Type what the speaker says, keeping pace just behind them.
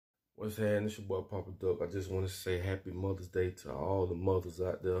What's happening? It's your boy Papa Duck. I just want to say happy Mother's Day to all the mothers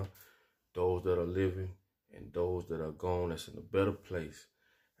out there, those that are living and those that are gone that's in a better place.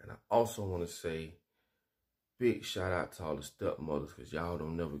 And I also want to say big shout out to all the stepmothers, because y'all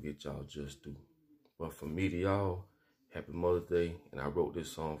don't never get y'all just due. But from me to y'all, happy Mother's Day. And I wrote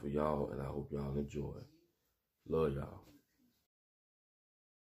this song for y'all, and I hope y'all enjoy it. Love y'all.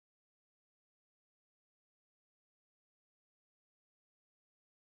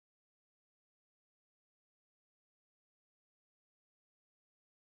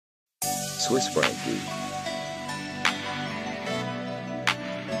 Swiss Frankie.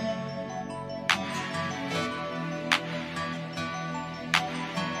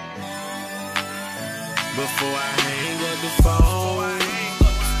 Before I hang up the phone,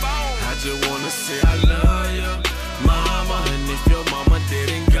 I just wanna say I love you, mama. And if your mama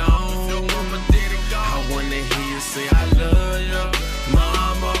didn't go, I wanna hear you say I love you,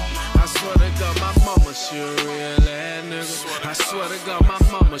 mama. I swear to God, my mama, she a real ass nigga. I swear to God, my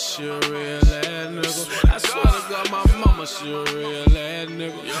mama, she a real ass nigga. I swear to God, my mama, she a real ass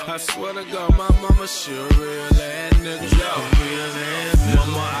nigga. I swear to God, my mama, she a real ass nigga. A real ass nigga.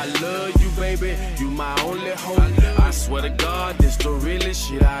 Mama, I love you, baby. You my only hope. I swear to God, this the realest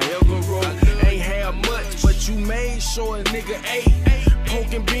shit I ever wrote. Ain't had much, but you made sure a nigga ate.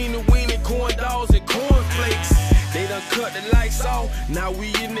 Poking bean and weenie, corn dogs and cornflakes. They done cut the lights off, now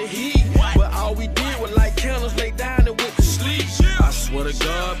we in the heat. But all we did was light candles, lay down and went to sleep. I swear to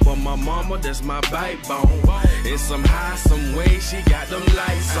God, but my mama, that's my backbone. In some high, some way, she got them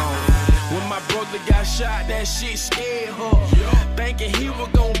lights on. When my brother got shot, that shit scared her. Thinking he was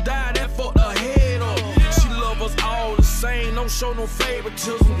gon' die, that fucked her head up. She love us all the same, don't show no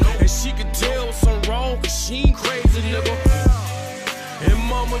favoritism. And she can tell something wrong, cause she ain't crazy, nigga. And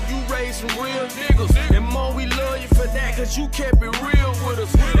mama, you raised some real niggas. And mom, we love you for that, cause you kept it real with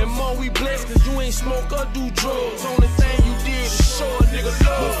us. And mom, we blessed, cause you ain't smoke or do drugs. Only thing you did is show a nigga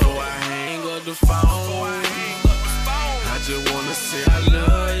love. Before I hang up the phone, I just wanna say I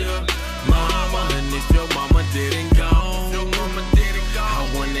love you, mama. And if your mama didn't go,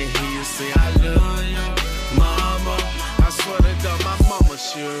 I wanna hear you say I love you, mama. I swear to God, my mama,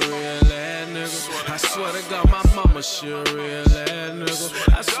 she a real ass nigga. I swear to God, my mama, she a real ass nigga.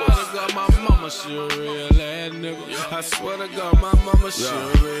 I swear to God, my mama, she a real ass nigga. I swear to God, my mama, she a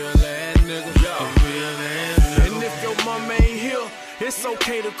real ass nigga. A real ass nigga. And if your mama ain't here, it's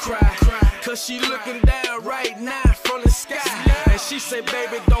okay to cry, cause she looking down right now from the sky. And she say,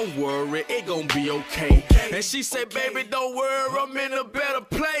 baby, don't worry, it gon' be okay. And she say, baby, don't worry, I'm in a better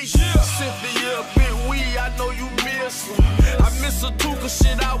place. Cynthia, bit weed, I know you miss her. I miss her too, cause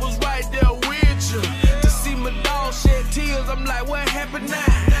shit, I was right there with you. To see my dog shed tears, I'm like, what happened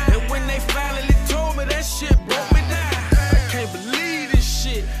now? And when they finally told me, that shit broke me down. I can't believe this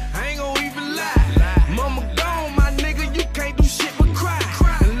shit, I ain't gon' even lie. Mama gone, my nigga, you can't do shit but cry.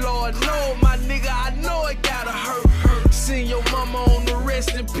 And Lord know, my nigga, I know it gotta hurt. Seeing your mama on the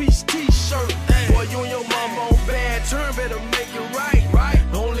rest in peace t-shirt. Boy, you and your mama on bad term, better make it right.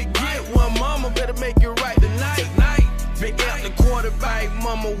 Only get one mama, better make it right tonight. Big out the quarterback,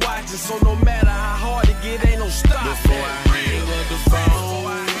 mama watching, so no matter how hard it get, ain't no stop. Before I hang up the phone,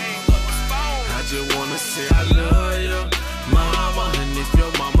 I just wanna say I love you, mama. And if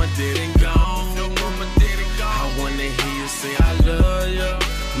your mama didn't go, I wanna hear you say I love you,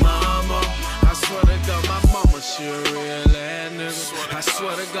 mama. I swear to God, my mama, she a real ass nigga. I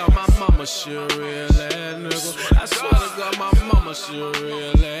swear to God, my mama, she a real ass nigga. I swear to God, my mama, she a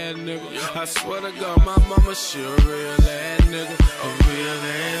real ass nigga. I swear to God, my mama, she a real ass nigga. A real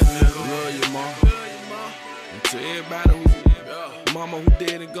ass nigga. Love you, mama. And to everybody who, mama who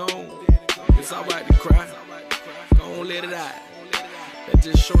dead and gone, it's alright to cry. Don't let it out. That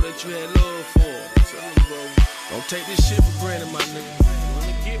just show that you had love for her. Don't take this shit for granted, my nigga.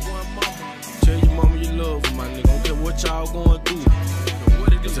 Wanna get one, mama. Tell your mama you love her, my nigga. Don't care what y'all going through.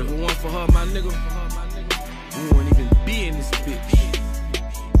 Cause if it wasn't for her, my nigga, we wouldn't even be in this bitch.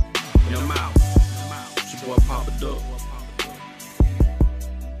 And I'm out. It's your boy Papa Duck.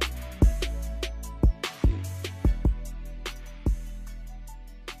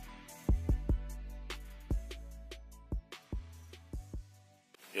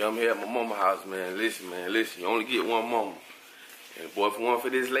 Yeah, I'm here at my mama's house, man. Listen, you only get one mama. And boy, if it weren't for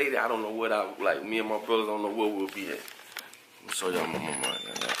this lady, I don't know what I would like. Me and my brothers don't know where we'll be at. Let me show y'all my mama right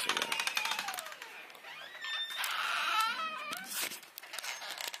now.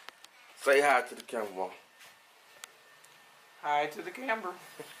 Say hi to the camera, mom. Hi to the camera.